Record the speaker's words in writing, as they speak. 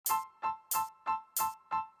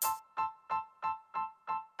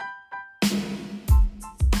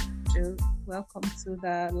show. Welcome to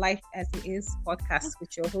the Life as It Is podcast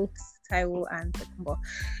with your hosts, Taiwo and Tokumbo.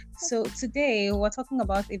 So today we're talking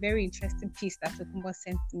about a very interesting piece that Tokumbo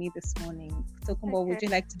sent to me this morning. Tokumbo, would you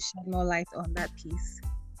like to shed more light on that piece?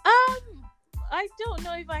 I don't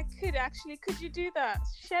know if I could actually. Could you do that?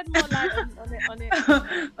 Shed more light on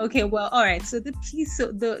it. Okay, well, all right. So the piece,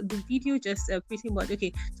 the video just pretty much,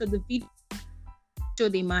 okay. So the video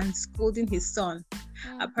showed a man scolding his son.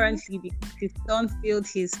 Apparently, because his son failed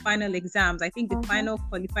his final exams. I think the final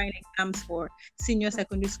qualifying exams for senior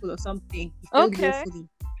secondary school or something. He failed woefully.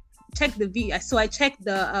 Check the video. So I checked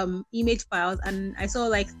the image files and I saw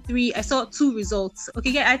two results. Okay,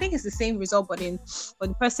 yeah, I think it's the same result, but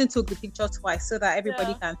the person took the picture twice so that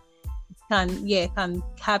everybody can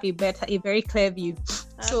have a very clear view.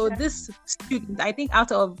 Okay. So this student, I think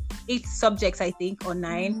out of 8 subjects, I think, or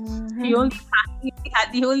 9, he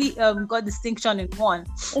only got distinction in 1.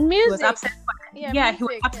 In music. He was absent he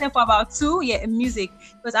was absent for about 2. Yeah, in music.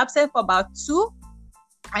 He was absent for about 2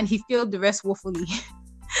 and he failed the rest woefully.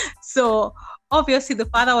 So obviously the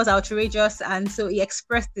father was outrageous, and so he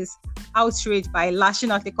expressed this outrage by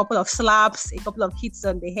lashing out a couple of slaps, a couple of hits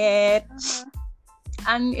on the head,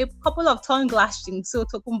 and a couple of tongue lashing. So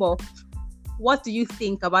Tokumbo, what do you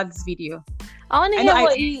think about this video? I want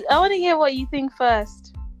to hear what you think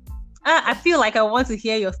first. I feel like I want to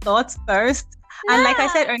hear your thoughts first. Yeah, and like I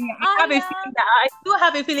said earlier, I do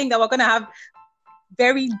have a feeling that we're gonna have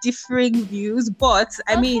very differing views, but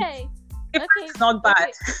I mean, it's not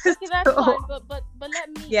bad. Okay, that's fine. But let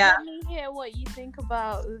me hear what you think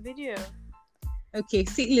about the video. Okay,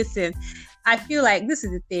 listen. I feel like this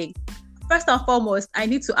is the thing. First and foremost, I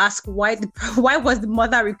need to ask why was the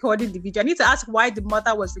mother recording the video? I need to ask why the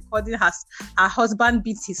mother was recording her husband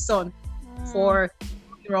beats his son for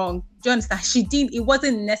wrong. Do you understand? She didn't. It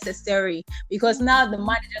wasn't necessary because now the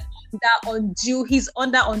man is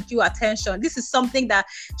under undue attention. This is something that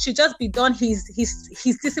should just be done. He's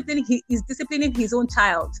disciplining. He's disciplining his own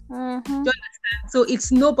child. Do you understand? So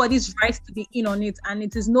it's nobody's right to be in on it, and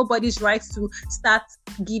it is nobody's right to start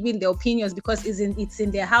giving their opinions because it's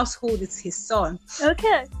in their household. It's his son.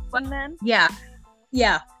 Okay, and then yeah.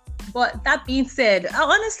 But that being said,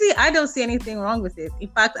 honestly, I don't see anything wrong with it. In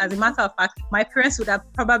fact, as a matter of fact, my parents would have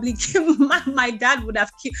probably my dad would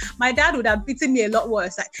have beaten me a lot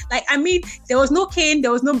worse. Like I mean, there was no cane,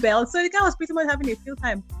 there was no belt, so the guy was pretty much having a field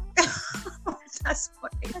time. That's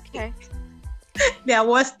what I think. There are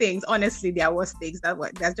worse things, honestly. There are worse things.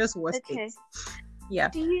 That's just worse things. Yeah.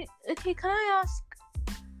 Can I ask?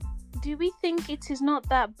 Do we think it is not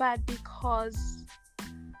that bad because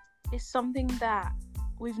it's something that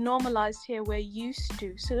we've normalized here, we're used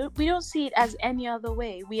to, so we don't see it as any other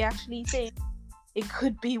way? We actually think it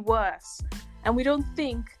could be worse, and we don't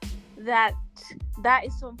think that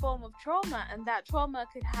is some form of trauma, and that trauma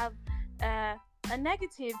could have a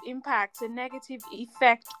negative impact, a negative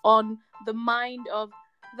effect on the mind of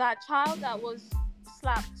that child that was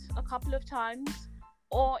slapped a couple of times,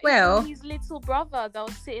 or even his little brother that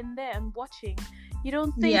was sitting there and watching. You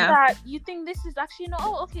don't think that? You think this is actually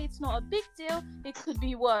it's not a big deal. It could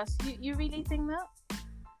be worse. You really think that?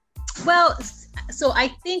 Well, I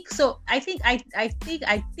think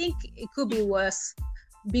it could be worse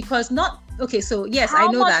because not okay. So yes, How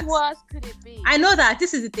I know much that. Worse could it be? I know that.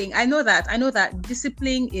 This is the thing. I know that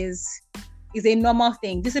discipline is a normal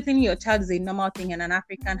thing. Disciplining your child is a normal thing in an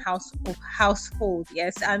African household.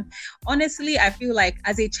 Yes, and honestly, I feel like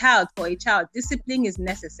for a child, discipline is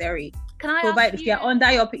necessary. Can I provide if you're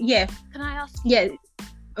under your Can I ask you? Yeah.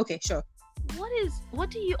 Okay, sure.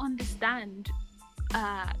 What do you understand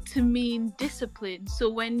to mean discipline?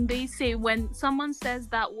 So when someone says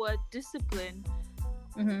that word discipline,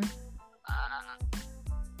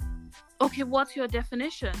 what's your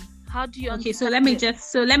definition? How do you understand? Okay, let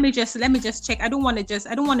me just check. I don't want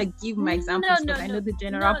to give my examples because I know the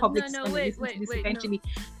general public is going to listen to this eventually.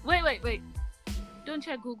 Wait. Don't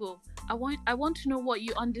check Google. I want to know what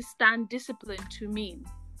you understand discipline to mean.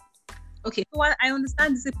 Okay, so what I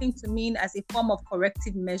understand discipline to mean as a form of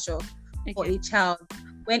corrective measure for a child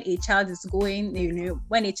when a child is going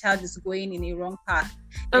in a wrong path.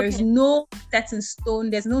 There is no set in stone.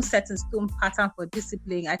 There's no set in stone pattern for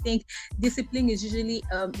discipline. I think discipline is usually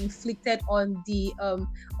inflicted on the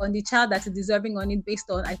child that is deserving on it based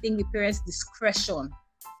on, I think, the parent's discretion.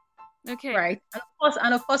 Okay. Right.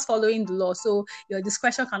 And of course, following the law. So your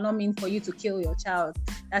discretion cannot mean for you to kill your child.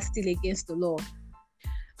 That's still against the law. Do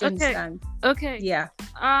you understand? Okay. Yeah.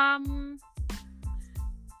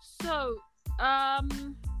 So,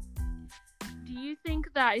 do you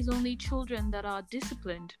think that is only children that are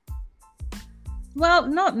disciplined? Well,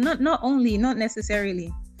 not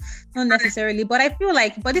necessarily. not necessarily. But I feel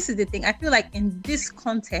like, but this is the thing. I feel like in this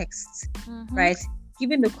context, right?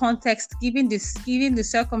 Given the context, given the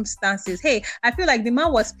circumstances, hey, I feel like the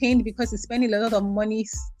man was pained because he's spending a lot of money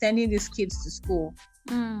sending these kids to school.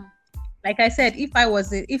 Like I said, if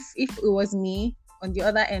it was me on the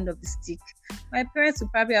other end of the stick, my parents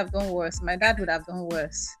would probably have done worse. My dad would have done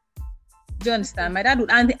worse. Do you understand? My dad would,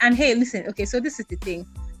 and hey, listen, okay, so this is the thing.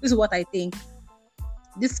 This is what I think.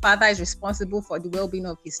 This father is responsible for the well-being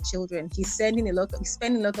of his children. He's spending a lot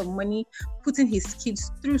of money putting his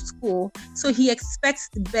kids through school, so he expects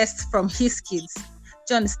the best from his kids. Do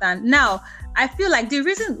you understand? Now, I feel like the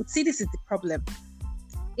reason, see, this is the problem.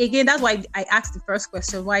 Again, that's why I asked the first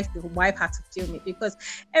question, why the wife had to film it, because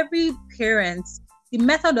every parent, the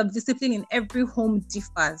method of discipline in every home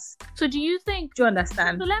differs. So do you think? Do you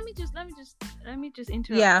understand? So let me just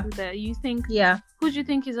interrupt you there. You think? Yeah. Who do you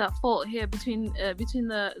think is at fault here between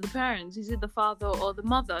the parents? Is it the father or the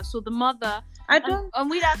mother? So the mother. I don't. And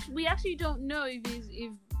we actually don't know if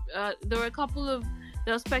there were a couple of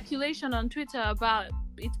there was speculation on Twitter about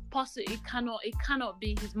it's possible it cannot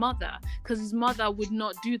be his mother, because his mother would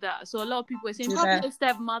not do that. So a lot of people are saying probably a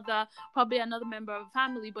stepmother, probably another member of a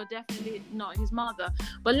family, but definitely not his mother.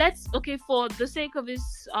 But for the sake of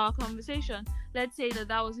this conversation, let's say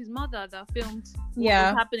that was his mother that filmed what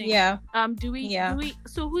was happening. Do we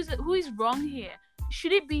so who is wrong here?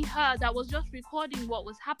 Should it be her that was just recording what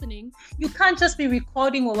was happening? You can't just be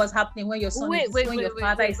recording what was happening when your son your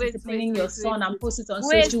father is disciplining your son and post it on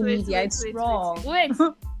social media. It's wrong. Wait.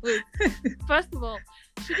 First of all,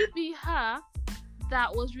 should it be her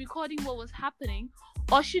that was recording what was happening,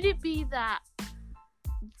 or should it be that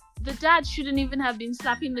the dad shouldn't even have been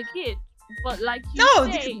slapping the kid? But like you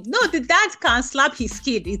say, the dad can't slap his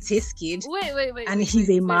kid. It's his kid. Wait. And he's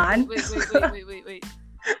a man. Wait.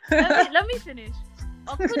 Let me finish.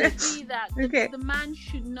 Or could it be that the man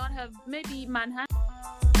should not have maybe manhandled?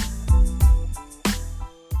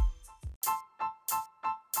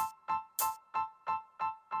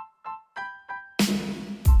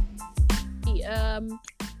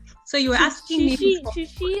 So you were asking me? Should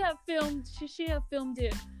she have filmed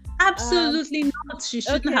it? Absolutely not. She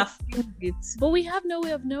shouldn't have filmed it. But we have no way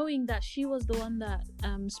of knowing that she was the one that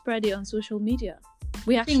spread it on social media.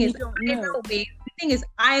 We actually don't know. The thing is,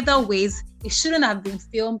 either ways, it shouldn't have been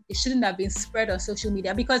filmed. It shouldn't have been spread on social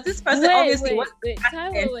media, because this person obviously was.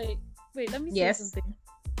 Wait. Let me say something.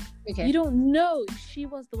 Okay. You don't know if she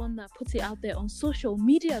was the one that put it out there on social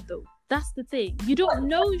media, though. That's the thing. You don't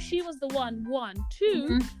know if she was the one. One,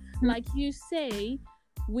 two, like you say,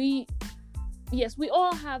 we would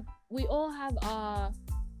all have our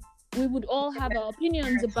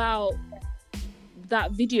opinions about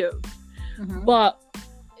that video. But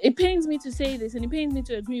it pains me to say this, and it pains me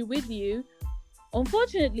to agree with you.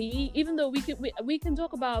 Unfortunately, even though we can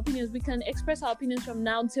talk about our opinions, we can express our opinions from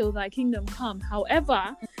now till thy kingdom come.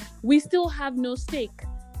 However, we still have no stake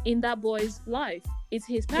in that boy's life. It's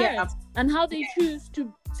his parents, and how they choose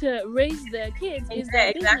to raise their kids is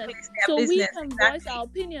their business. So we can voice our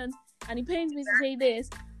opinions, and it pains me to say this.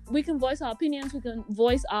 We can voice our opinions, we can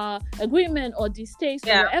voice our agreement or distaste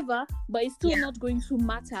or whatever, but it's still not going to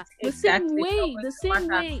matter. The same way,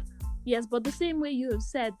 yes, but the same way you have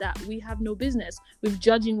said that we have no business with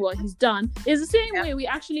judging what he's done is the same way we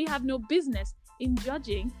actually have no business in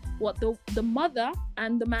judging what the mother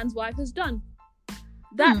and the man's wife has done.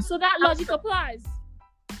 So that logic applies.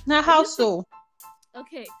 Now, how so?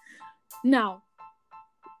 Okay. Now,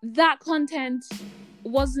 that content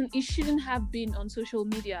it shouldn't have been on social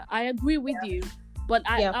media. I agree with you, but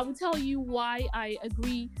I will tell you why I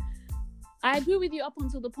agree. I agree with you up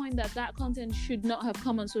until the point that content should not have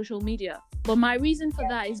come on social media. But my reason for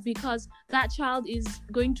that is because that child is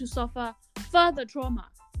going to suffer further trauma.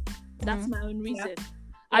 That's my own reason.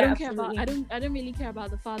 I don't care about. I don't really care about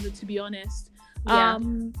the father, to be honest.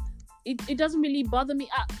 It doesn't really bother me.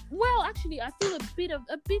 Well, actually, I feel a bit of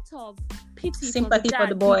pity, sympathy for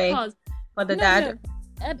the boy, because, for the dad.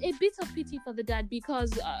 A bit of pity for the dad,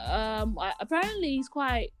 because apparently he's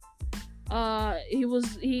quite.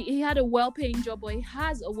 He had a well-paying job, or he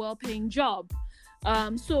has a well-paying job.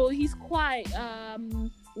 So he's quite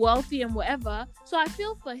wealthy and whatever. So I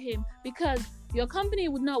feel for him, because your company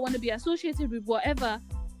would not want to be associated with whatever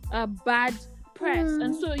bad press,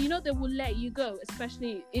 and so they will let you go.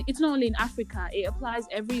 Especially, it's not only in Africa; it applies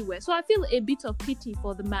everywhere. So I feel a bit of pity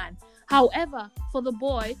for the man. However, for the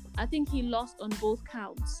boy, I think he lost on both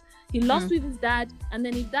counts. He lost with his dad, and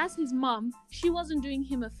then if that's his mom, she wasn't doing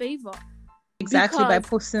him a favor. Exactly, by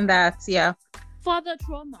posting that, father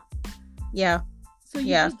trauma. Yeah. So you've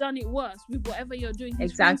just done it worse with whatever you're doing.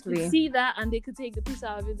 His friends could see that and they could take the piss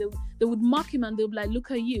out of it. They would mock him and they'll be like,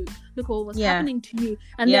 look at you. Look at what's happening to you.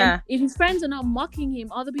 And then if his friends are not mocking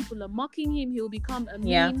him, other people are mocking him, he'll become a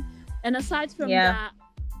meme. And aside from that,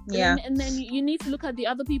 and then you need to look at the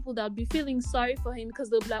other people that would be feeling sorry for him because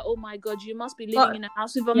they'll be like, oh my God, you must be living in a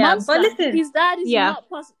house with a monster. But listen, his dad is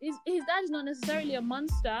his dad is not necessarily a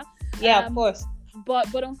monster. Of course.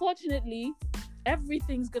 But unfortunately,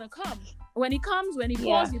 everything's gonna come. When he comes, when he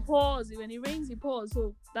pours, he pours. When he rains, he pours.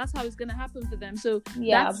 So that's how it's gonna happen for them. So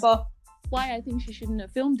that's why I think she shouldn't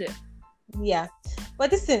have filmed it. Yeah, but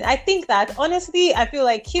listen, I think that honestly, I feel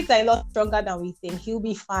like kids are a lot stronger than we think. He'll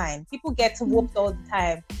be fine. People get whooped all the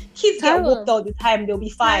time. Kids get whooped all the time. They'll be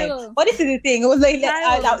fine. But this is the thing. It was like,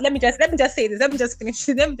 let me just say this. Let me just finish.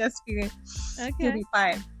 Okay. He'll be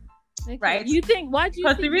fine. Okay. Right? You think? Why do you?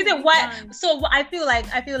 Because the reason why. So I feel like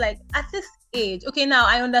at this age, okay, now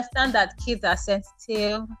I understand that kids are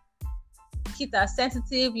sensitive.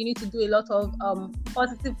 You need to do a lot of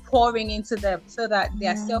positive pouring into them so that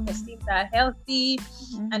their self-esteem are healthy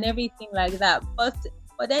and everything like that. But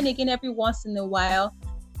then again, every once in a while,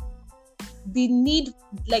 the need,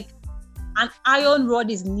 like, an iron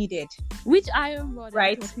rod is needed. Which iron rod are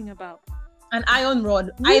you talking about? An iron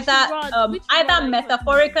rod, either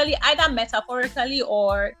metaphorically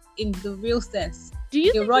or in the real sense. Do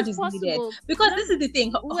you think rod it's is possible? Needed? Because this is the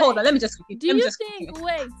thing. Hold on, let me just repeat.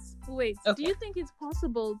 Wait. Okay. Do you think it's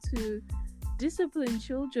possible to discipline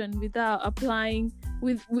children without applying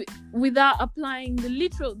without applying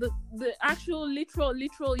the actual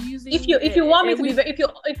literal using? If you want me to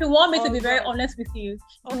be very honest with you,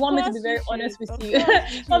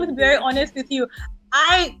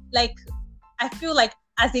 I feel like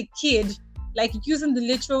as a kid, like using the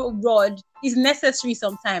literal rod is necessary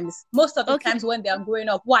sometimes. Most of the times when they are growing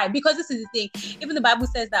up. Why? Because this is the thing. Even the Bible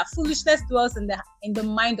says that foolishness dwells in the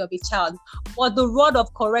mind of a child, but the rod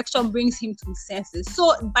of correction brings him to his senses.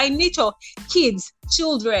 So by nature,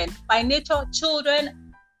 children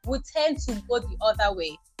would tend to go the other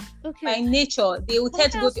way. Okay. By nature, they would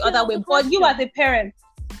tend to go the other way. But you as a parent,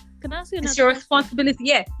 can I ask you it's your responsibility.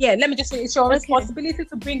 Yeah. Let me just say, it's your responsibility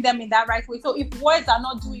to bring them in that right way. So if words are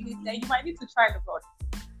not doing it, then you might need to try the rod.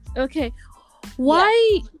 Okay.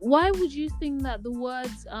 Why would you think that the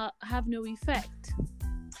words have no effect?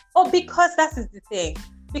 Oh, because that is the thing.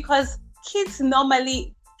 Because kids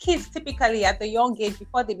typically at the young age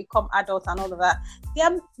before they become adults and all of that, they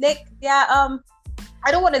are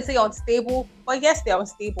I don't want to say unstable, but yes, they're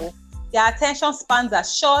unstable. Their attention spans are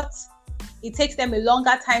short. It takes them a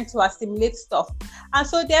longer time to assimilate stuff. And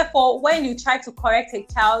so therefore, when you try to correct a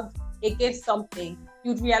child against something,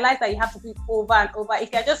 you'd realize that you have to do it over and over.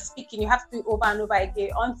 If you're just speaking, you have to do it over and over again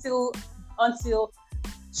until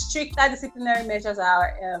stricter disciplinary measures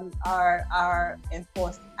are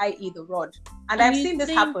enforced, i.e. the rod. And I've seen this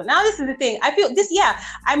happen. Now this is the thing. I feel this. Yeah,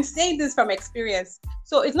 I'm saying this from experience.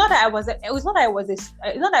 So it's not that I was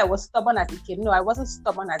stubborn as a kid. No, I wasn't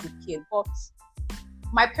stubborn as a kid. But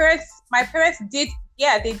my parents did.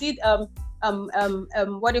 Yeah, they did.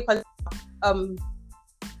 What do you call it?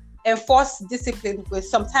 Enforce discipline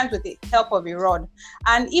sometimes with the help of a rod.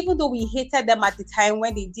 And even though we hated them at the time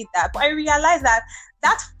when they did that, but I realized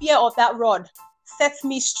that fear of that rod sets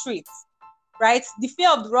me straight, right? The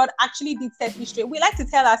fear of the rod actually did set me straight. We like to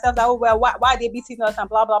tell ourselves that, oh, well, why are they beating us and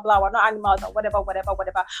blah, blah, blah. We're not animals or whatever.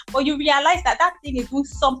 But you realize that thing is doing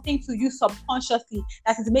something to you subconsciously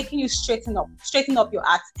that is making you straighten up your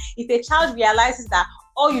act. If a child realizes that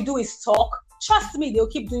all you do is talk, trust me, they'll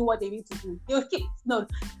keep doing what they need to do.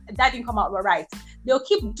 That didn't come out right. They'll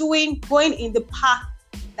keep going in the path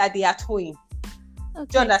that they are towing. Okay.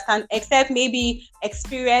 Do you understand? Except maybe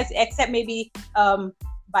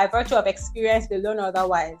by virtue of experience, they learn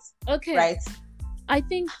otherwise. Okay. Right? I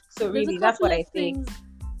think so. Really, that's what I think.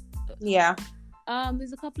 Yeah.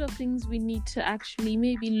 There's a couple of things we need to actually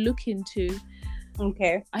maybe look into.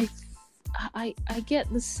 Okay. I get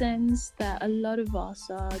the sense that a lot of us,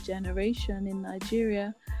 our generation in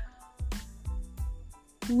Nigeria,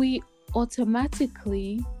 we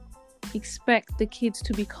automatically expect the kids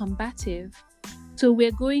to be combative. So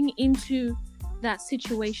we're going into that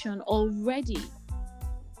situation already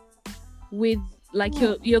with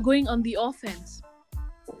you're going on the offense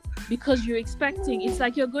because you're expecting, it's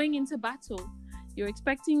like you're going into battle. You're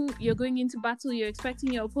expecting your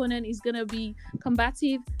opponent is going to be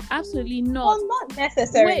combative. Absolutely not. Well, not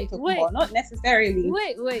necessarily. Not necessarily.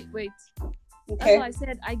 Wait. Okay. That's why I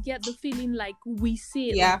said I get the feeling like we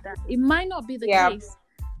see it like that. It might not be the case.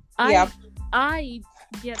 I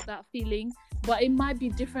get that feeling, but it might be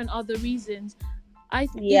different other reasons. It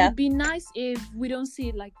would be nice if we don't see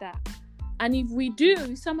it like that. And if we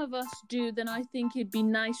do, some of us do, then I think it'd be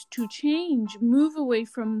nice to move away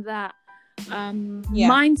from that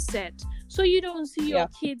mindset. So you don't see your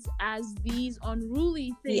kids as these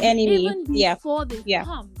unruly things, the enemy, even before they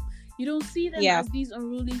come. You don't see them as these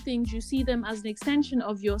unruly things. You see them as an extension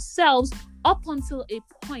of yourselves up until a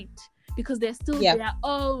point, because they're still their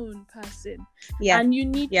own person. And you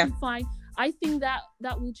need to find, I think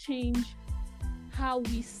that will change how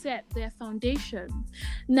we set their foundation.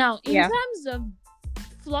 Now, in terms of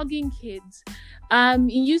flogging kids,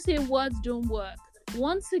 you say words don't work.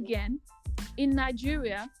 Once again, in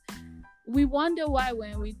Nigeria, we wonder why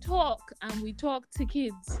when we talk to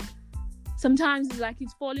kids, sometimes it's like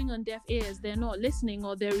it's falling on deaf ears. They're not listening,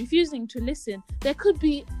 or they're refusing to listen. There could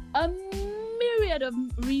be a myriad of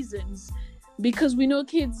reasons, because we know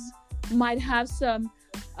kids might have some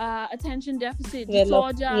attention deficit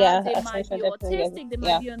disorder. They might be autistic. They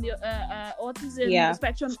might be on the autism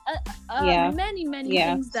spectrum. Many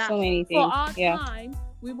things that for our time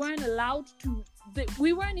we weren't allowed to.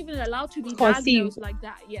 We weren't even allowed to be diagnosed like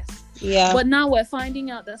that. But now we're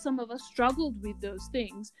finding out that some of us struggled with those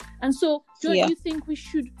things, and so don't you think we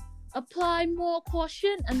should apply more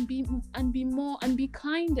caution and be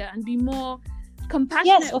kinder and be more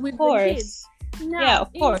compassionate with the kids? Now,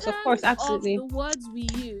 of course, absolutely. Of the words we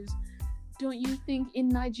use, don't you think in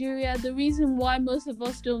Nigeria the reason why most of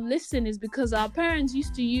us don't listen is because our parents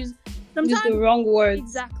used to use sometimes the wrong words?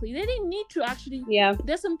 Exactly. They didn't need to actually.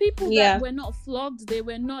 There's some people that were not flogged, they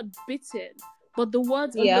were not bitten, but the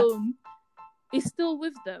words alone is still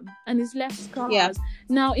with them and is left scars.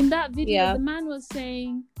 Now, in that video, the man was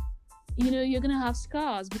saying, you're gonna have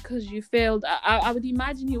scars because you failed. I would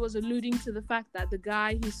imagine he was alluding to the fact that the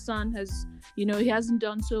guy, his son, has, he hasn't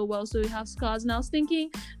done so well, so he has scars. And I was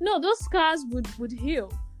thinking, no, those scars would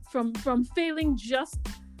heal from failing just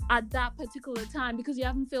at that particular time, because you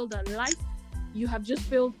haven't failed at life. You have just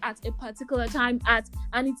failed at a particular time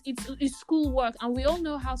and it's schoolwork, and we all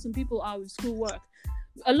know how some people are with schoolwork.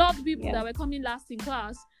 A lot of people that were coming last in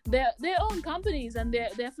class, they own companies and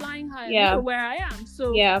they're flying high where I am.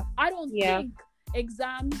 So I don't think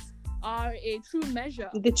exams are a true measure,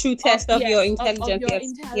 the true test of your intelligence, of your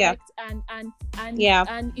intellect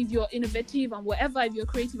and if you're innovative and whatever, if you're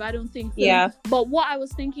creative. I don't think so. But what I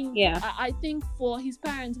was thinking, I think for his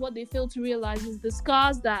parents, what they failed to realize is the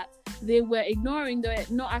scars that they were ignoring, they were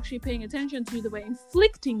not actually paying attention to, they were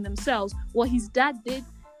inflicting themselves. What his dad did,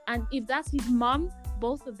 and if that's his mom,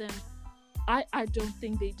 both of them, I don't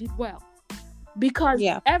think they did well, because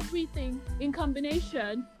everything in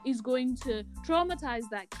combination is going to traumatize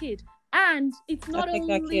that kid. And it's not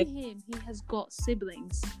only him, he has got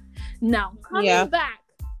siblings. Now, coming back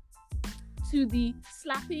to the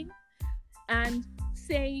slapping and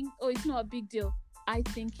saying, oh, it's not a big deal, I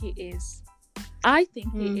think it is.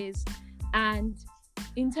 It is. And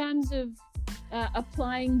in terms of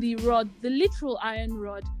applying the rod, the literal iron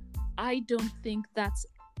rod, I don't think that's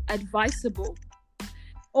advisable.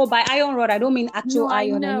 Oh, by iron rod, I don't mean actual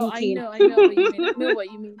iron. I know what you mean. I know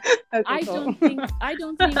what you mean. I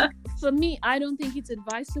don't think. For me, I don't think it's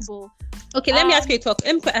advisable. Okay, let me ask you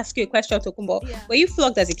a question, Tokumbo. Were you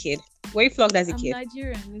flogged as a kid? I'm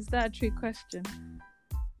Nigerian. Is that a trick question?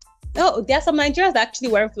 No, there are some Nigerians that actually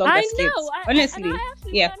weren't flogged as kids. Honestly, when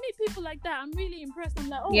I meet people like that, I'm really impressed. I'm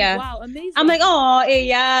like, oh wow, amazing. I'm like,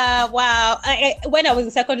 oh wow. When I was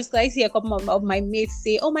in secondary school, I see a couple of my mates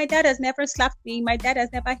say, oh, my dad has never slapped me, my dad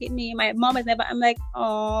has never hit me, my mom has never. I'm like,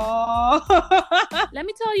 oh. Let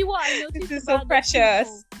me tell you what I noticed. This is so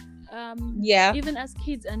precious. Even as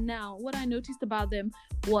kids and now, what I noticed about them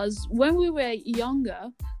was when we were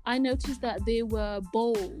younger, I noticed that they were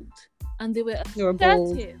bold and they were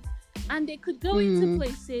assertive. And they could go into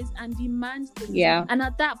places and demand things. And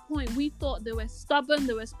at that point, we thought they were stubborn,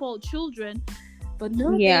 they were spoiled children. But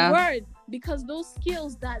no, they weren't. Because those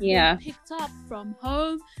skills that they picked up from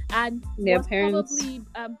home and their was parents probably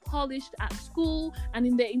polished at school and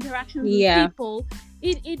in their interactions with people,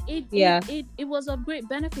 it was of great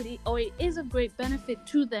benefit, it is of great benefit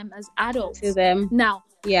to them as adults. Now,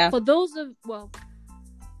 for those of,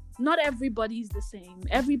 not everybody's the same.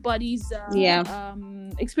 Everybody's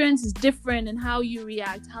experience is different, and how you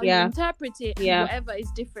react, how you interpret it, whatever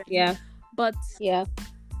is different. But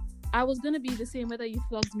I was gonna be the same whether you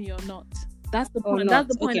flogged me or not. That's the point. That's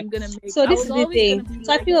the point I'm gonna make. So this is the thing.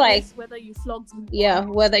 So I feel like whether you flogged me.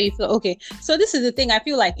 Whether you flog. Okay. So this is the thing. I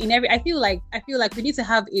feel like we need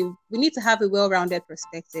to have a well-rounded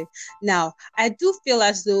perspective. Now, I do feel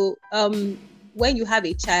as though when you have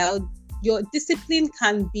a child, your discipline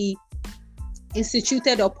can be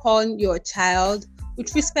instituted upon your child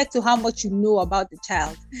with respect to how much you know about the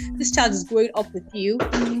child. This child is growing up with you.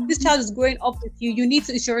 This child is growing up with you. You need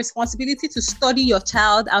to, it's your responsibility to study your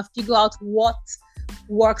child and figure out what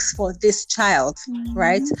works for this child,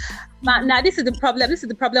 right? Now this is the problem. This is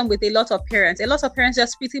the problem with a lot of parents. A lot of parents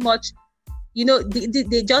just pretty much, you know,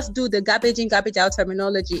 they just do the garbage in, garbage out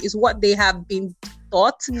terminology. Is what they have been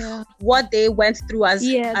taught, what they went through as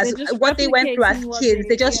what they went through as kids.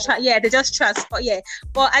 They just they just transfer.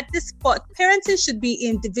 But at this point, parenting should be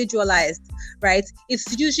individualized, right?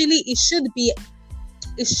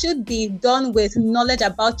 It should be done with knowledge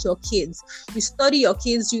about your kids. You study your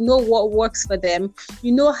kids, you know what works for them,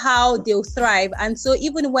 you know how they'll thrive. And so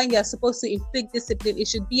even when you're supposed to inflict discipline, it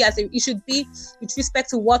should be with respect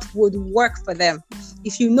to what would work for them.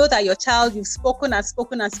 If you know that your child, you've spoken and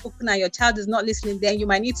your child is not listening, then you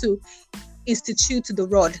might need to institute the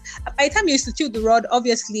rod. By the time you institute the rod,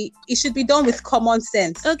 obviously it should be done with common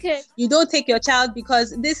sense. Okay. You don't take your child because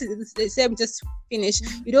just finish.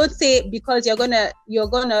 You don't say because you're gonna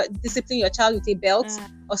discipline your child with a belt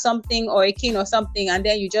or something, or a cane or something, and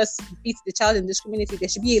then you just beat the child indiscriminately. There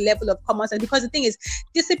should be a level of common sense, because the thing is,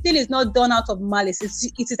 discipline is not done out of malice.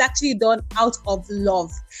 It is actually done out of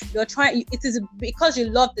love. It is because you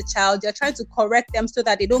love the child. You're trying to correct them so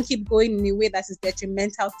that they don't keep going in a way that is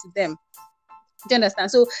detrimental to them. Do you understand?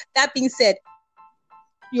 So that being said,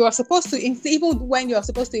 you are supposed to, even when you are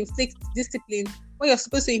supposed to inflict discipline, when you're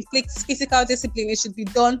supposed to inflict physical discipline, it should be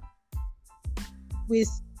done with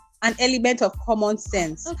an element of common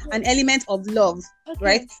sense, an element of love,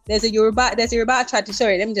 right? There's a Yoruba tradition.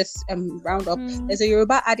 Sorry, let me just round up. There's a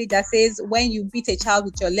Yoruba adage that says, when you beat a child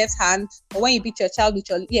with your left hand, or when you beat your child with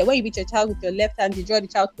your left hand, you draw the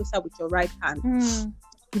child closer with your right hand.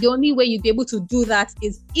 The only way you'd be able to do that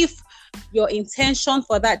is if your intention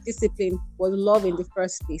for that discipline was love in the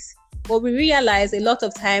first place. But we realize a lot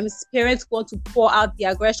of times parents want to pour out the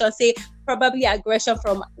aggression, say probably aggression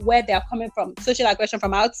from where they're coming from, social aggression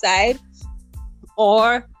from outside,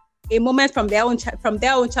 or a moment from their own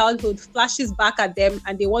childhood flashes back at them,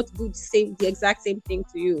 and they want to do the exact same thing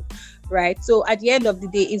to you, right? So at the end of the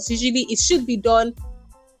day, it should be done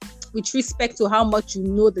with respect to how much you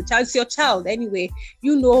know the child. It's your child anyway.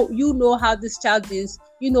 You know how this child is.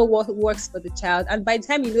 You know what works for the child. And by the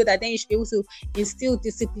time you know that, then you should be able to instill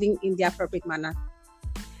discipline in the appropriate manner.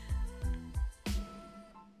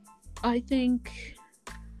 I think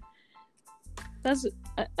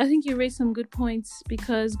you raised some good points,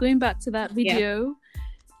 because going back to that video,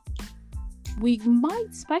 we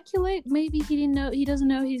might speculate maybe he doesn't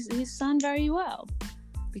know his son very well,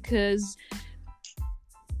 because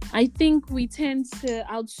I think we tend to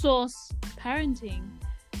outsource parenting.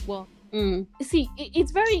 Well, see,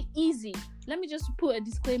 it's very easy. Let me just put a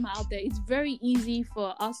disclaimer out there. It's very easy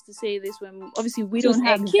for us to say this when obviously we don't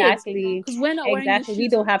have kids. Because we're not wearing the shoes. We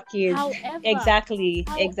don't have kids. However, exactly.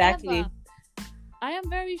 I am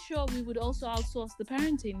very sure we would also outsource the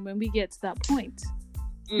parenting when we get to that point.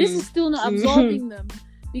 This is still not absorbing them.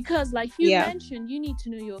 Because like you mentioned, you need to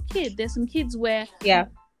know your kid. There's some kids where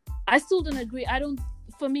I still don't agree.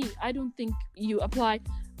 For me, I don't think you apply.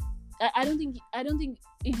 I don't think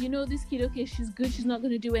if you know this kid, okay, she's good, she's not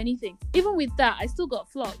going to do anything. Even with that, I still got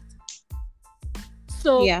flogged.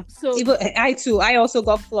 So even I also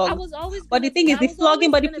got flogged. I was always. But the thing is, the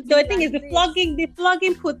flogging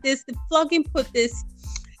put this.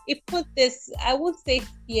 It put this, I would say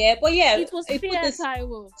fear, but it was fear,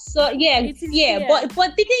 Taiwo. So but the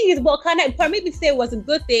thing is, what can I maybe say it was a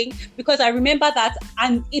good thing, because I remember that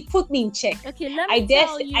and it put me in check. Okay, let me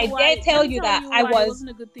tell you that it wasn't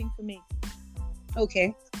a good thing for me.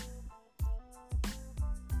 Okay.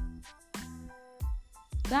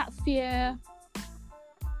 That fear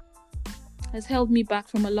has held me back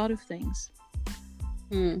from a lot of things.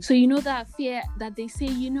 So you know that fear that they say,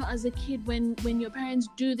 as a kid, when your parents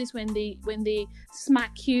do this, when they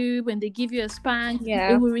smack you, when they give you a spank,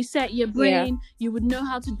 it will reset your brain. You would know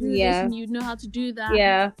how to do this and you'd know how to do that.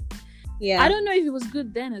 I don't know if it was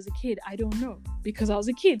good then as a kid. I don't know, because I was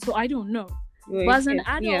a kid, so I don't know. But as an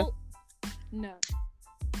adult, no.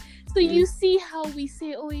 So you see how we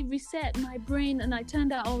say, oh, it reset my brain and I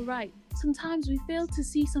turned out all right. Sometimes we fail to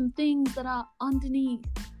see some things that are underneath.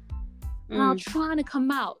 Are trying to come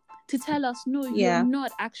out to tell us, no, you're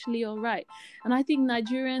not actually all right. And I think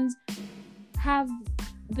Nigerians have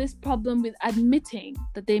this problem with admitting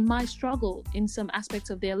that they might struggle in some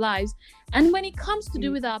aspects of their lives. And when it comes to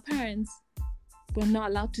do with our parents, we're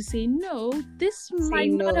not allowed to say, no, this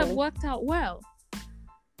might not have worked out well.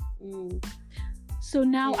 So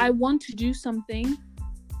now I want to do something.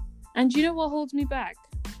 And you know what holds me back?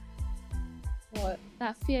 What?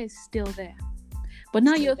 That fear is still there. But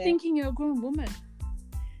now you're thinking you're a grown woman.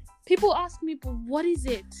 People ask me, but what is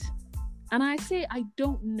it? And I say, I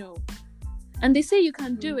don't know. And they say you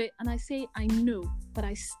can do it, and I say, I know, but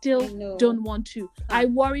I still don't want to. I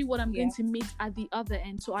worry what I'm going to meet at the other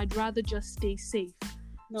end, so I'd rather just stay safe.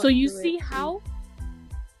 So you see how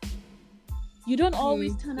you don't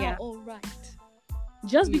always turn out all right.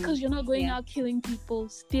 Just because you're not going out killing people,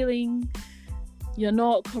 stealing, you're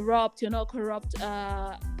not corrupt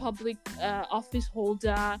public office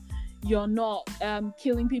holder, you're not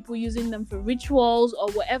killing people using them for rituals or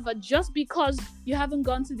whatever, just because you haven't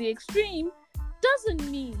gone to the extreme doesn't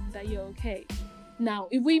mean that you're okay. Now,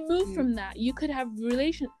 if we move from that, you could have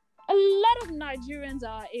a lot of Nigerians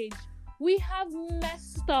our age, we have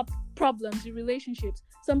messed up problems in relationships.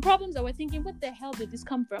 Some problems that we're thinking, what the hell did this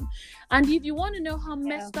come from? And if you want to know how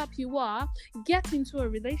messed up you are, get into a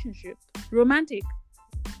relationship. Romantic.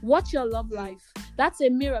 Watch your love life. That's a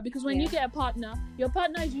mirror, because when you get a partner, your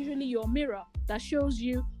partner is usually your mirror that shows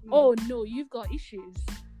you, oh no, you've got issues.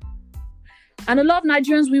 And a lot of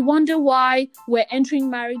Nigerians, we wonder why we're entering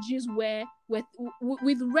marriages where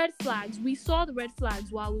with red flags. We saw the red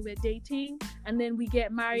flags while we were dating, and then we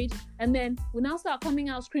get married, and then we now start coming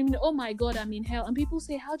out screaming, oh my God, I'm in hell. And people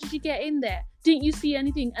say, how did you get in there? Didn't you see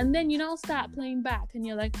anything? And then you now start playing back, and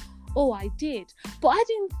you're like, oh, I did. But I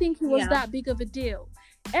didn't think it was that big of a deal.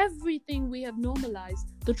 Everything we have normalized,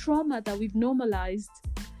 the trauma that we've normalized,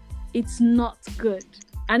 it's not good.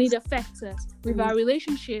 And it affects us. With our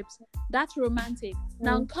relationships, that's romantic.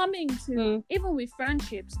 Now coming to, even with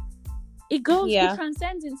friendships, it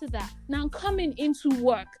transcends into that. Now coming into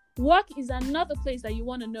work is another place that you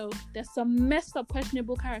want to know there's some messed up,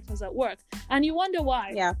 questionable characters at work. And you wonder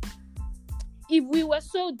why. Yeah. If we were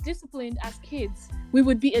so disciplined as kids, we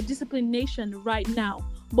would be a disciplined nation right now.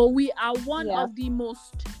 But we are one of the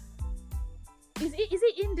most... Is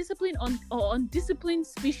it indisciplined or undisciplined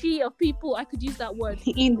species of people? I could use that word.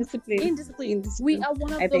 Indiscipline. We are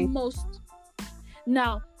one of the most.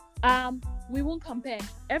 Now, we won't compare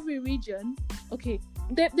every region. Okay,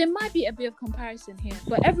 there might be a bit of comparison here,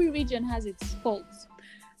 but every region has its faults.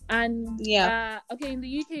 And okay, in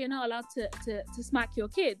the UK, you're not allowed to smack your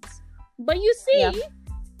kids, but you see.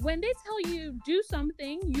 When they tell you do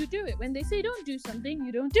something, you do it. When they say don't do something,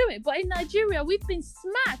 you don't do it. But in Nigeria, we've been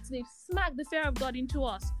smacked. They've smacked the fear of God into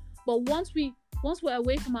us. But once we're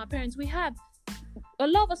away from our parents, we have a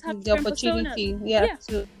lot of us have the opportunity.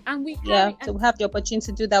 And we have the opportunity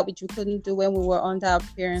to do that which we couldn't do when we were under our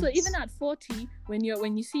parents. So even at 40, when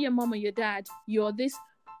you see your mom or your dad, you're this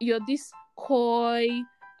coy,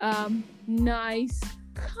 nice,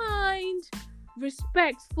 kind,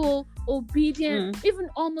 respectful, obedient, even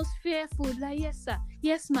almost fearful, like yes sir,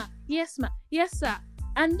 yes ma, yes ma, yes sir.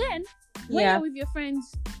 And then when you're with your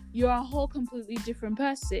friends, you're a whole completely different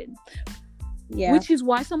person. Which is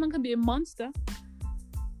why someone can be a monster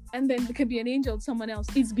and then they can be an angel to someone else.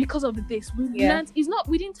 It's because of this. We learned,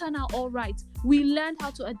 we didn't turn out all right. We learned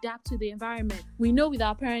how to adapt to the environment. We know with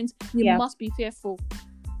our parents we must be fearful.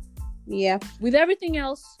 With everything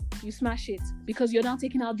else, you smash it because you're not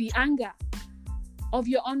taking out the anger of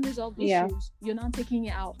your unresolved issues. You're not taking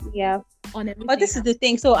it out on everything. But this is the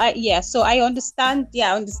thing. So I understand.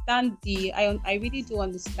 I really do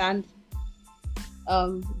understand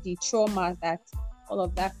the trauma that all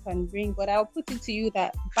of that can bring. But I'll put it to you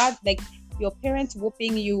that your parents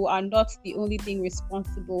whooping you are not the only thing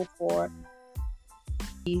responsible for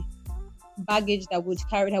the baggage that we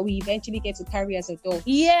eventually get to carry as adults.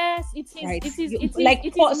 Yes, it is. Right? It is. It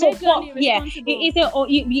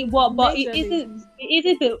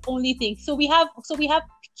isn't the only thing. So we have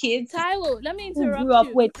kids. Taiwo, let me interrupt grew up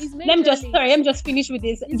you. With. Let me just finish with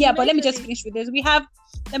this. Let me just finish with this.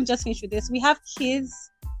 We have kids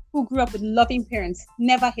who grew up with loving parents,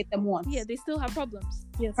 never hit them once. Yeah, they still have problems.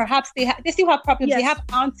 Yes. Perhaps they still have problems. Yes. They have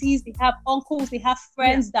aunties, they have uncles, they have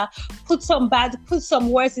friends that put some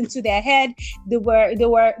words into their head. They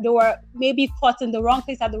were maybe caught in the wrong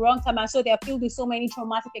place at the wrong time, and so they're filled with so many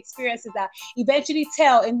traumatic experiences that eventually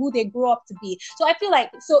tell in who they grow up to be. So I feel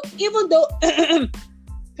like, even though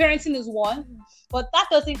parenting is one, but that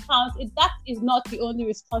doesn't count. That is not the only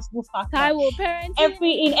responsible factor. Parenting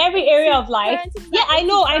in every area of life. Yeah, I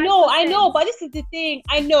know. But this is the thing.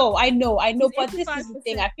 I know. But this is the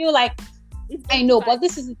thing. I feel like I know. But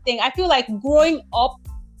this is the thing. I feel like growing up,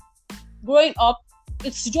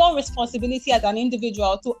 it's your responsibility as an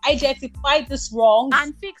individual to identify this wrongs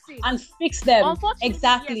and fix it and fix them.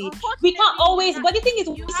 Exactly. We can't always. But the thing is,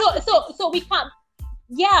 so we can't.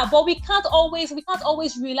 Yeah, but we can't always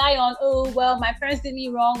rely on, oh well, my friends did me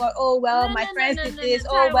wrong, or my friends did this,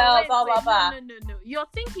 blah blah blah. No. You're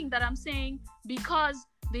thinking that I'm saying because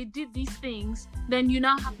they did these things, then you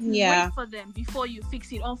now have to wait for them before you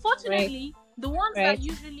fix it. Unfortunately, the ones that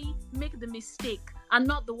usually make the mistake are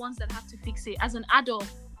not the ones that have to fix it as an adult.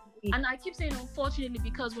 And I keep saying unfortunately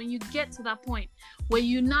because when you get to that point where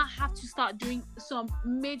you now have to start doing some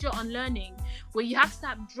major unlearning, where you have to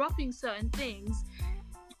start dropping certain things,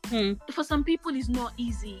 for some people it's not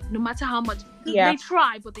easy, no matter how much they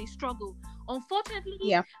try, but they struggle.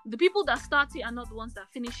 Unfortunately, the people that start it are not the ones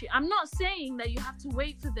that finish it. I'm not saying that you have to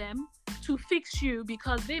wait for them to fix you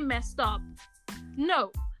because they messed up.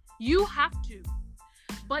 No, you have to.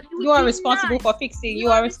 But you are responsible for fixing. You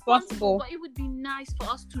are responsible. But it would be nice for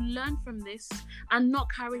us to learn from this and not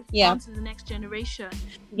carry it on to the next generation.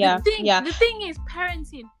 The thing is,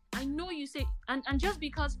 parenting, I know you say, and just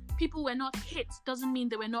because people were not hit doesn't mean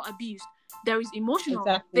they were not abused. There is emotional,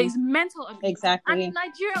 there is mental abuse. And in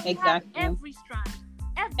Nigeria, we have every strand.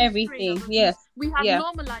 Everything, yes. We have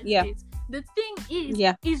normalized it. The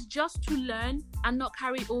thing is just to learn and not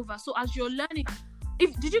carry over. So as you're learning,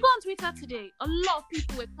 did you go on Twitter today? A lot of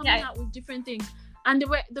people were coming out with different things. And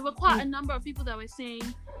there were quite a number of people that were saying,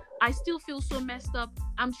 I still feel so messed up.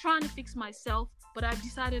 I'm trying to fix myself, but I've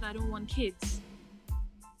decided I don't want kids.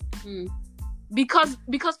 Because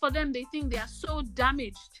for them, they think they are so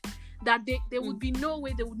damaged that there would be no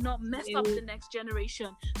way they would not mess up the next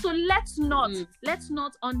generation. So let's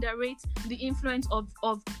not underrate the influence of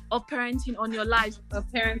parenting on your lives. Of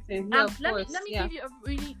parenting, let me give you a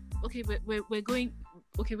really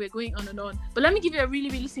we're going on and on. But let me give you a really,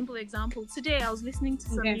 really simple example. Today I was listening to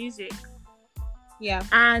some music. Yeah.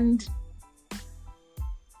 And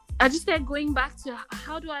I just started going back to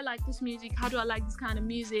how do I like this music? How do I like this kind of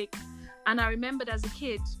music? And I remembered as a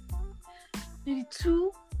kid, maybe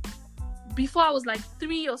before I was like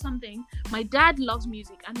 3 or something, my dad loves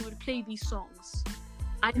music and he would play these songs.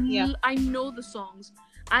 I know the songs.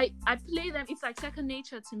 I play them. It's like second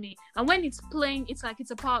nature to me. And when it's playing, it's like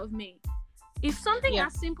it's a part of me. If something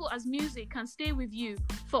as simple as music can stay with you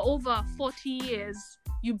for over 40 years,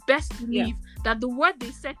 you best believe that the word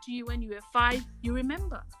they said to you when you were 5, you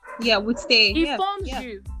remember. Yeah, would stay. It forms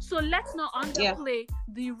you. So let's not underplay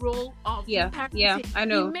the role of parenting. Yeah, I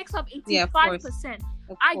know. It makes up 85%.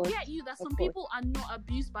 I get you that some people are not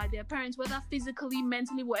abused by their parents, whether physically,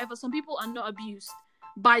 mentally, whatever. Some people are not abused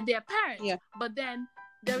by their parents. Yeah. But then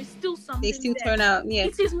there is still something. They still turn out. Yeah.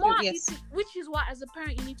 It is more. Which is why, as a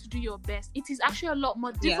parent, you need to do your best. It is actually a lot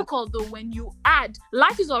more difficult though when you add.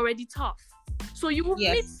 Life is already tough, so you will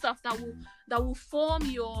meet stuff that will form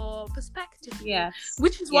your perspective. Yes.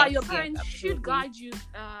 Which is why your parents should guide you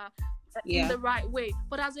in the right way.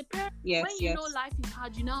 But as a parent, when you know life is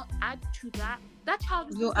hard, you now add to that. That child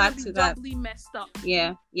is going to be doubly messed up.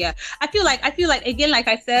 Yeah. I feel like again, like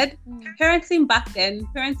I said, parenting back then,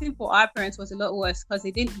 parenting for our parents was a lot worse because they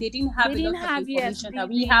didn't have a lot of information that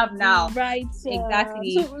we have now. Right.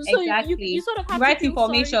 Exactly. Exactly. You sort of have right to feel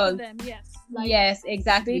information. Sorry for them. Yes. Yes,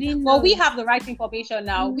 exactly. Well, we have the right information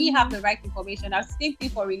now. We have the right information now. Same thing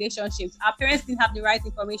for relationships. Our parents didn't have the right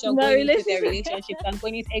information going into their relationships and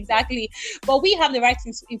going into but we have the right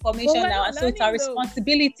information now, and so it's our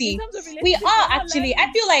responsibility. We are actually.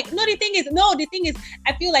 I feel like the thing is,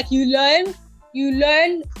 I feel like you learn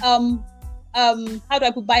how do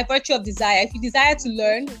I put, by virtue of desire. If you desire to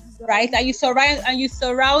learn, right, and you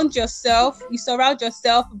surround yourself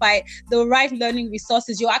by the right learning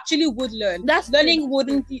resources, you actually would learn.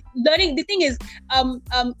 The thing is,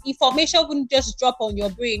 information wouldn't just drop on your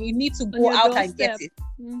brain. You need to go out and get it.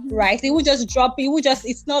 Right, it would just drop.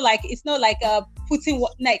 It's not like putting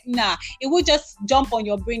it would just jump on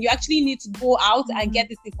your brain. You actually need to go out and get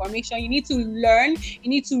this information. You need to learn. You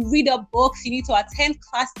need to read up books. You need to attend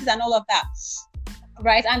classes and all of that.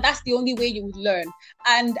 Right, and that's the only way you would learn.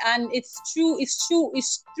 And it's through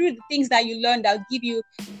the things that you learn that will give you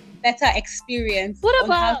better experience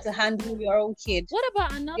on how to handle your own kid. What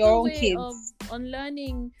about another way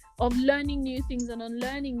of learning new things and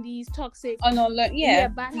unlearning these toxic bad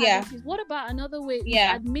habits? What about another way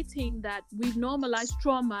of admitting that we've normalized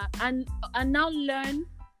trauma and now learn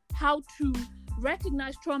how to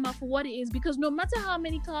recognize trauma for what it is? Because no matter how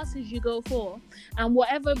many classes you go for and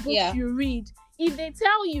whatever books you read, if they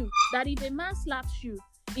tell you that if a man slaps you,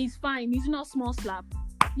 it's fine, it's not small slap,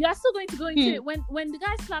 you are still going to go into it. When the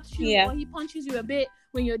guy slaps you or he punches you a bit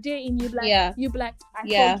when you're dating, you be like,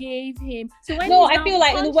 I forgave him. So when I feel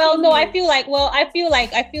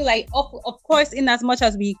like of course, in as much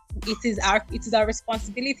as it is our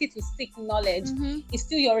responsibility to seek knowledge, it's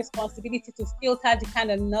still your responsibility to filter the kind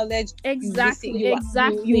of knowledge you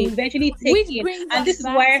eventually take in. And this is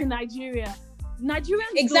where to Nigerians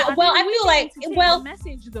exactly. Well, I feel like the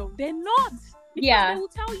message though they're not. Because they will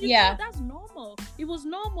tell you that's normal. It was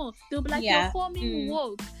normal. They'll be like, Yeah. you're forming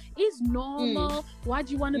wolves. It's normal. Why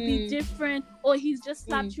do you want to be different? Or he's just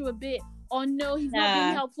slapped you a bit. Or no, he's not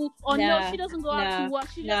being helpful. Or no, she doesn't go out to work.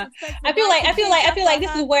 She just expects I feel like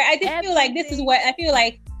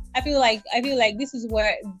this is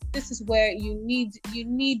where you need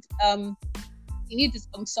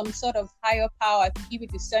some sort of higher power to give you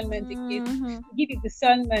discernment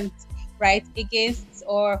right, against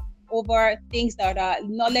or over things that are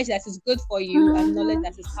knowledge that is good for you and knowledge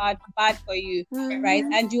that is bad for you, right?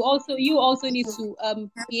 And you also need to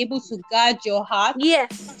be able to guard your heart,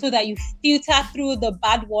 so that you filter through the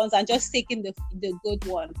bad ones and just take in the good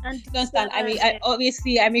one. You understand? I'm a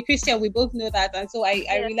Christian. We both know that, and so I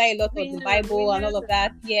rely a lot on the Bible and all of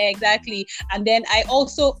that. Yeah, exactly. And then I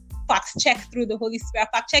also fact check through the Holy Spirit,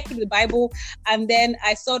 fact check through the Bible, and then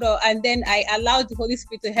I allowed the Holy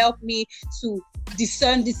Spirit to help me to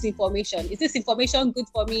discern this information. Is this information good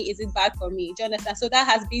for me? Is it bad for me? Do you understand? So that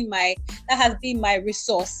has been my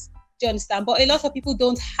resource. Do you understand? But a lot of people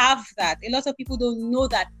don't have that. A lot of people don't know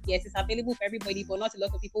that yet. It's available for everybody, but not a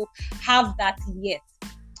lot of people have that yet.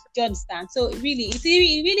 Do you understand? So it really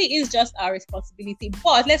is just our responsibility.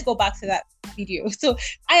 But let's go back to that video. So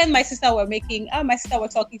I and my sister were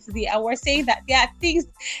talking today, and we're saying that there are things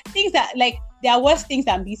that, like, there are worse things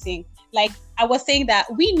than beating. Like, I was saying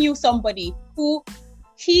that we knew somebody who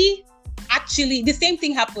the same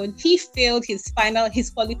thing happened. He failed his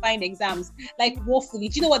qualifying exams, like, woefully.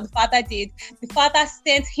 Do you know what the father did? The father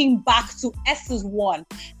sent him back to SS1.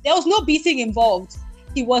 There was no beating involved.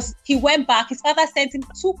 He went back. His father sent him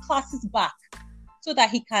 2 classes back so that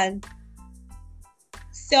he can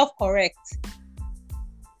self-correct.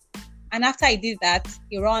 And after he did that,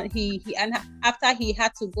 after he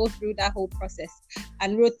had to go through that whole process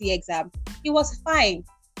and wrote the exam, he was fine.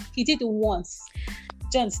 He did it once.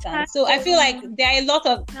 Do you understand? So I feel like there are a lot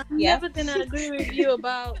of... I'm never going to agree with you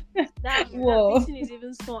about that. Whoa. That beating is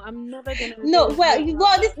even small. I'm never going to... I'm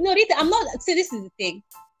not... See, this is the thing.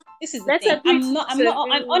 I'm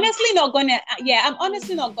honestly not gonna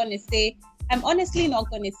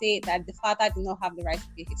say that the father did not have the right to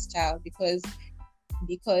be his child, because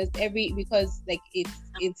it's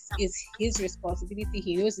his responsibility.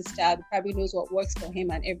 He knows his child, he probably knows what works for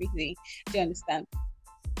him and everything. Do you understand?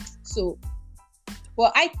 So,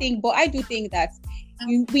 but I do think that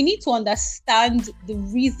we need to understand the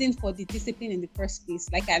reason for the discipline in the first place.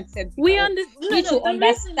 Like I said, we need to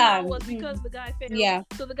understand. Was because the guy failed. Yeah.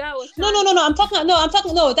 So the guy was. No.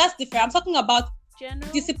 That's different. I'm talking about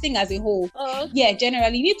discipline as a whole. Oh, okay. Yeah,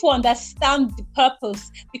 generally, you need to understand the purpose,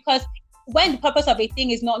 because when the purpose of a thing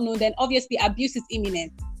is not known, then obviously abuse is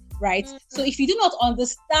imminent, right? Mm-hmm. So if you do not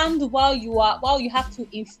understand why you have to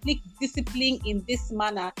inflict discipline in this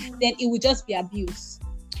manner, then it will just be abuse.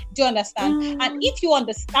 Do you understand? And if you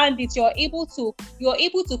understand it, you're able to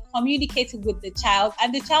communicate with the child,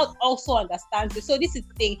 and the child also understands it. So this is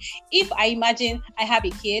the thing. If I imagine I have a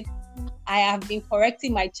kid, I have been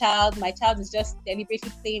correcting my child is just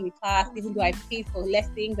deliberately playing in class, even though I paid for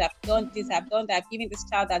lessons, I've done this, I've done that, I've given this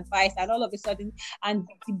child advice, and all of a sudden, and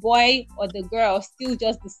the boy or the girl still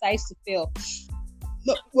just decides to fail.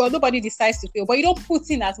 No, well, nobody decides to fail, but you don't put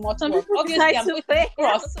in as much work. Obviously, I'm going to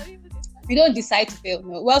cross. You don't decide to fail.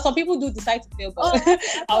 No. Well, some people do decide to fail, but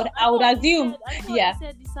I would assume, yeah. You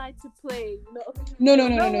said decide to play. No.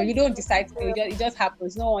 You don't decide to fail. It just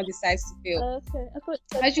happens. No one decides to fail. Okay.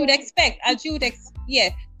 As you would expect.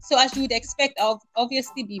 So as you would expect, I'll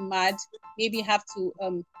obviously be mad. Maybe have to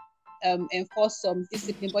enforce some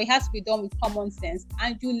discipline, but it has to be done with common sense,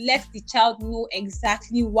 and you let the child know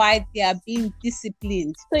exactly why they are being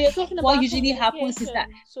disciplined. So you're talking about what usually happens is that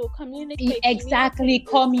communicate. Exactly.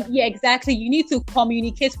 You need to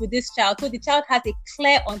communicate with this child, so the child has a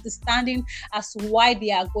clear understanding as to why they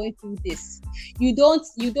are going through this. You don't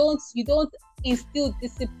instill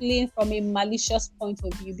discipline from a malicious point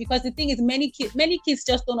of view, because the thing is, many kids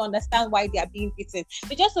just don't understand why they are being beaten.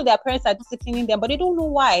 They just know their parents are disciplining them, but they don't know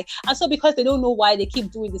why. And so because they don't know why, they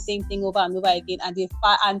keep doing the same thing over and over again, and the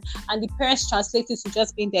parents translate it to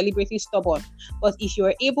just being deliberately stubborn. But if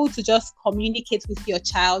you're able to just communicate with your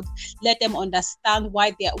child, let them understand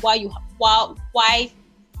why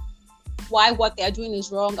what they are doing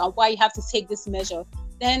is wrong, and why you have to take this measure,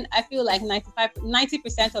 then I feel like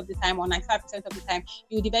 90% of the time, or 95% of the time,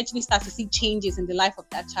 you would eventually start to see changes in the life of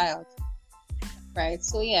that child. Right?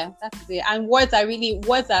 So yeah, that's it. And words are very,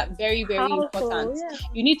 very powerful, important. Yeah.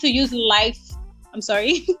 You need to use life. I'm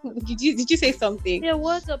sorry. Did you say something? Yeah,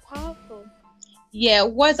 words are powerful. Yeah,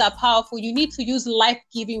 words are powerful. You need to use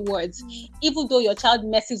life-giving words. Even though your child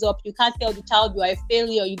messes up, you can't tell the child you are a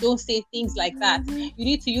failure. You don't say things like that. You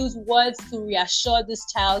need to use words to reassure this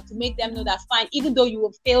child, to make them know that fine, even though you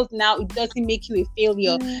have failed now, it doesn't make you a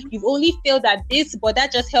failure. You've only failed at this, but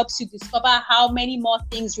that just helps you discover how many more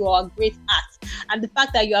things you are great at. And the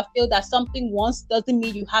fact that you have failed at something once doesn't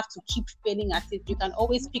mean you have to keep failing at it. You can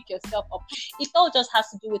always pick yourself up. It all just has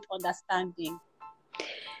to do with understanding.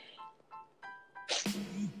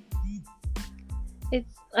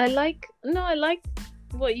 I like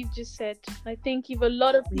what you've just said. I think if a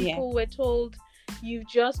lot of people were told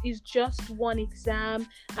it's just one exam,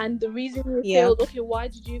 and the reason you failed, okay, why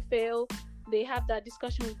did you fail? They have that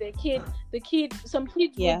discussion with their kid. Some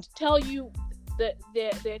kids would tell you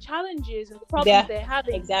their challenges and the problems they're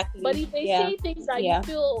having. Exactly. But if they say things that you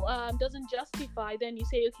feel doesn't justify, then you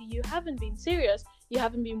say, okay, you haven't been serious. You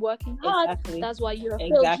haven't been working hard. Exactly. That's why you're a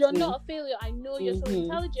failure. You're not a failure. I know you're so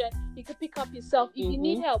intelligent. You can pick up yourself if you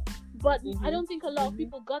need help. But I don't think a lot of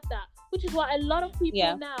people got that, which is why a lot of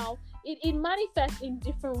people now, it manifests in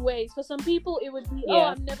different ways. For some people, it would be,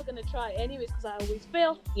 I'm never going to try anyways because I always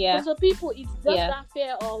fail. For some people, it's just that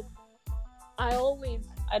fear of, I always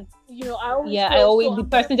the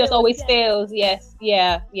person just always fails. Yes.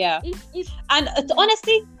 And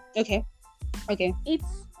honestly, okay.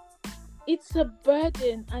 It's a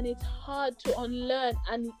burden, and it's hard to unlearn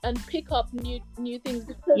and pick up new things,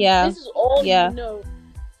 because this is all you know.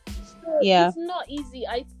 So it's not easy.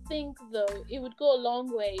 I think though it would go a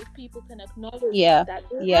long way if people can acknowledge that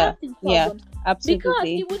they have these problems, absolutely, because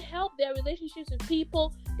it would help their relationships with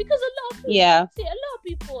people. Because a lot of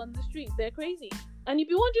people on the street, they're crazy, and you'd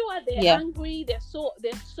be wondering why they're angry. They're so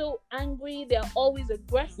angry. They're always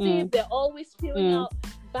aggressive. They're always spewing out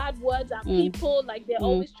bad words at people. Like they're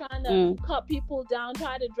always trying to cut people down,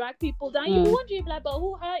 try to drag people down. You'd be wondering, like, but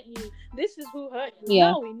who hurt you? This is who hurt you.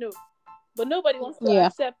 Now we know. But nobody wants to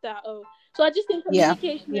accept that. So I just think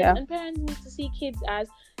communication and parents need to see kids as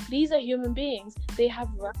these are human beings. They have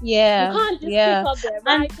rights. You can't just pick up their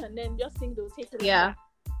rights and then just think they'll take it back.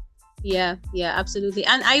 Yeah, absolutely.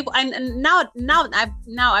 And now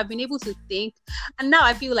I've been able to think, and now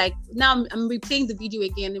I feel like now I'm replaying the video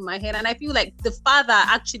again in my head, and I feel like the father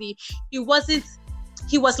actually he was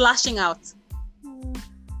lashing out.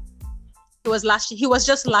 He was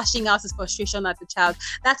just lashing out his frustration at the child.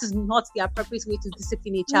 That is not the appropriate way to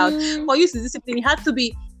discipline a child. For you to discipline, it has to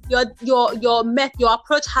be your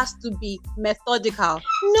approach has to be methodical.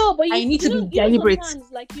 No, but you need to be deliberate.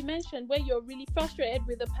 Sometimes, like you mentioned, when you're really frustrated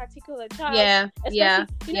with a particular child,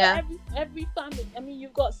 every family. I mean,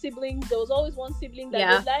 you've got siblings. There was always one sibling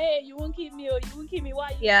that was like, "Hey, you won't keep me, or you won't keep me.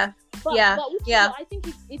 Why?" But I think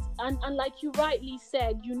it's and like you rightly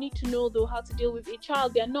said, you need to know though how to deal with a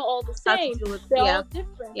child. They're not all the same. They're all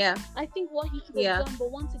different. I think what he should have done,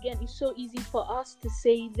 but once again, it's so easy for us to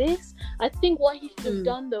say this. I think what he should have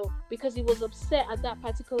done though, because he was upset at that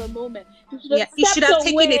particular moment, he should have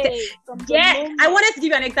taken it. I wanted to give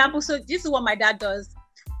you an example. So this is what my dad does.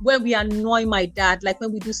 When we annoy my dad, like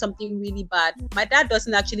when we do something really bad, my dad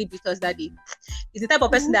doesn't actually beat us, daddy. He's the type of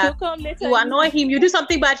person that you annoy him, you do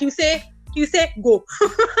something bad, he'll say go.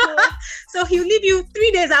 So he'll leave you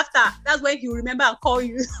 3 days after. That's when he'll remember and call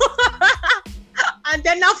you. And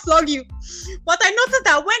then now flog you. But I noticed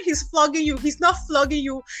that when he's flogging you, he's not flogging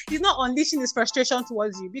you, he's not unleashing his frustration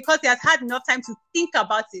towards you, because he has had enough time to think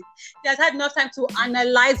about it. He has had enough time to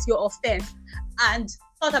analyze your offense and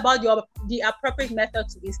thought about the appropriate method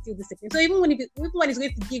to instill discipline. So even when he's going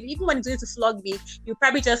to flog me, you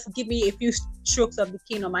probably just give me a few strokes of the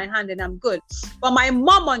cane on my hand and I'm good. But my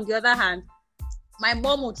mom, on the other hand, my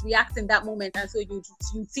mom would react in that moment, and so you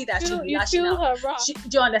see that she'll be lashing out. Do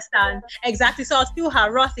you understand? Exactly. So I'll feel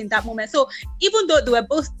her wrath in that moment. So even though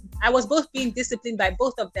I was both being disciplined by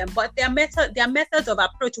both of them, but their methods of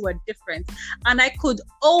approach were different, and I could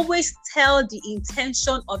always tell the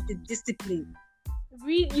intention of the discipline.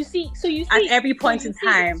 You see at every point in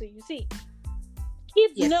time. So you see,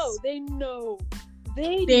 kids know.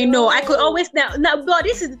 They know. I could always now. But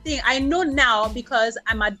this is the thing. I know now because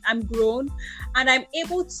I'm grown, and I'm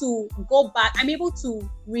able to go back. I'm able to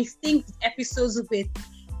rethink episodes with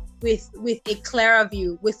a clearer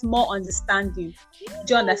view, with more understanding.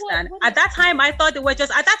 Do you understand? At that time, I thought they were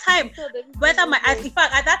just. At that time,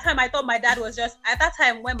 at that time, I thought my dad was just. At that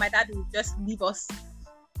time, when my dad would just leave us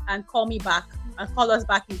and call me back and call us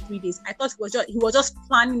back in 3 days, I thought he was just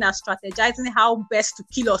planning and strategizing how best to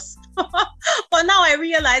kill us. But now I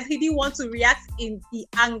realize he didn't want to react in the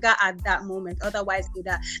anger at that moment. Otherwise,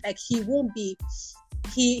 he won't be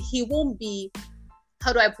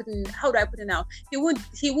how do I put it now? He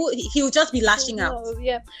will just be lashing out.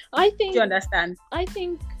 Yeah, I think. Do you understand? I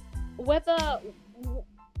think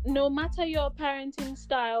no matter your parenting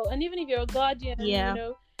style, and even if you're a guardian,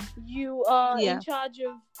 you are in charge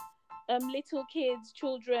of little kids,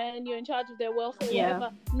 children, you're in charge of their welfare,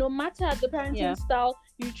 whatever. No matter the parenting style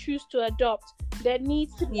you choose to adopt, there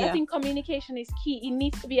needs to be, I think communication is key. It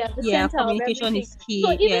needs to be at the center of everything. Communication is key.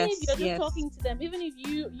 So even if you're just talking to them, even if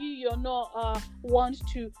you're not want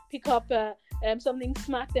to pick up something,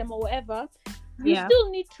 smack them or whatever, you still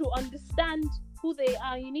need to understand who they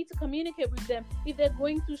are. You need to communicate with them. If they're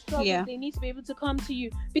going through struggles, they need to be able to come to you,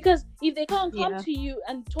 because if they can't come to you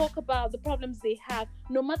and talk about the problems they have,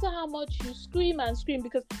 no matter how much you scream,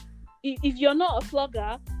 because if you're not a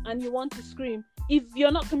flogger and you want to scream, if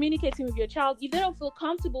you're not communicating with your child, if they don't feel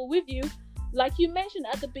comfortable with you, like you mentioned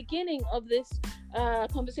at the beginning of this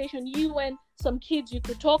conversation, you and some kids, you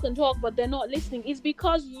could talk and talk, but they're not listening. It's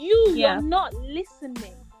because you're not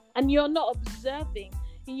listening, and you're not observing,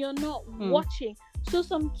 and you're not watching. So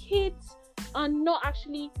some kids are not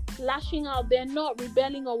actually lashing out, they're not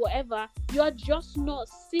rebelling or whatever. You're just not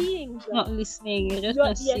seeing them. Not listening. You're just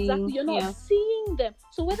not seeing. Exactly. You're not seeing them.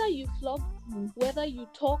 So whether you flog, whether you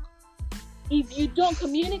talk, if you don't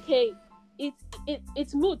communicate,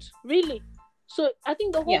 it's moot, really. So I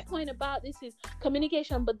think the whole point about this is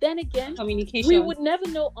communication. But then again, we would never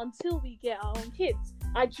know until we get our own kids.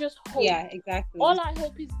 I just hope. Yeah, exactly. All I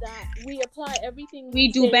hope is that we apply everything we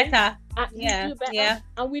do better. We do better,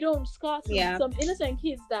 and we don't scar some innocent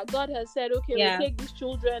kids that God has said, okay, we'll take these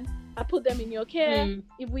children, I put them in your care.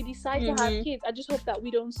 If we decide to have kids, I just hope that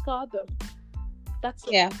we don't scar them. That's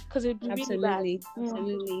because it'd be really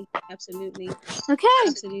bad. Absolutely. Okay.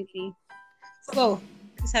 Absolutely. So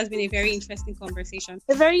this has been a very interesting conversation.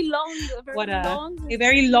 A very long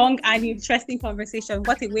and interesting conversation.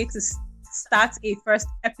 What a way to start a first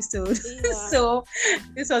episode. So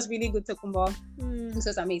this was really good, Tokumbo. This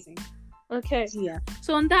was amazing. Okay.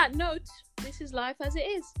 So on that note, this is Life as It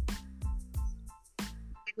Is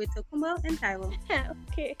with Tokumbo and Taiwo.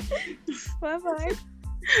 Okay. Bye-bye.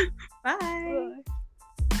 Bye.